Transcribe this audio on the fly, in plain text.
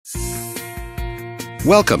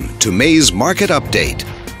Welcome to May's Market Update,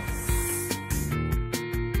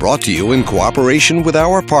 brought to you in cooperation with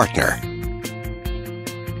our partner.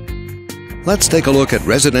 Let's take a look at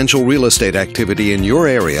residential real estate activity in your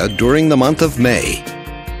area during the month of May.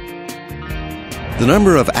 The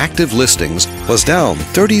number of active listings was down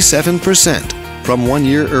 37% from 1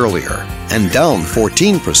 year earlier and down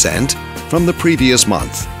 14% from the previous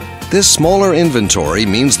month. This smaller inventory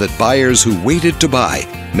means that buyers who waited to buy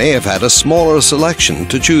may have had a smaller selection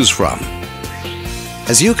to choose from.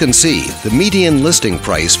 As you can see, the median listing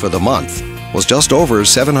price for the month was just over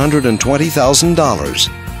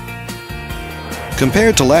 $720,000.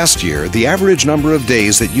 Compared to last year, the average number of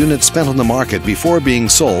days that units spent on the market before being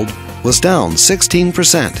sold was down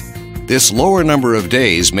 16%. This lower number of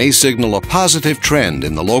days may signal a positive trend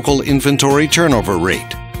in the local inventory turnover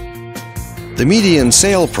rate. The median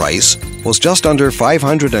sale price was just under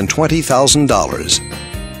 $520,000.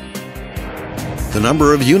 The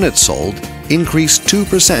number of units sold increased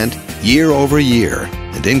 2% year over year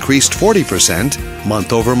and increased 40%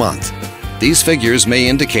 month over month. These figures may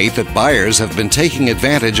indicate that buyers have been taking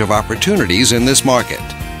advantage of opportunities in this market.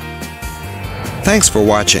 Thanks for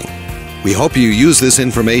watching. We hope you use this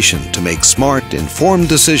information to make smart, informed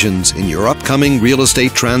decisions in your upcoming real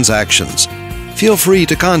estate transactions. Feel free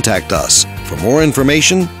to contact us for more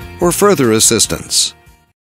information or further assistance.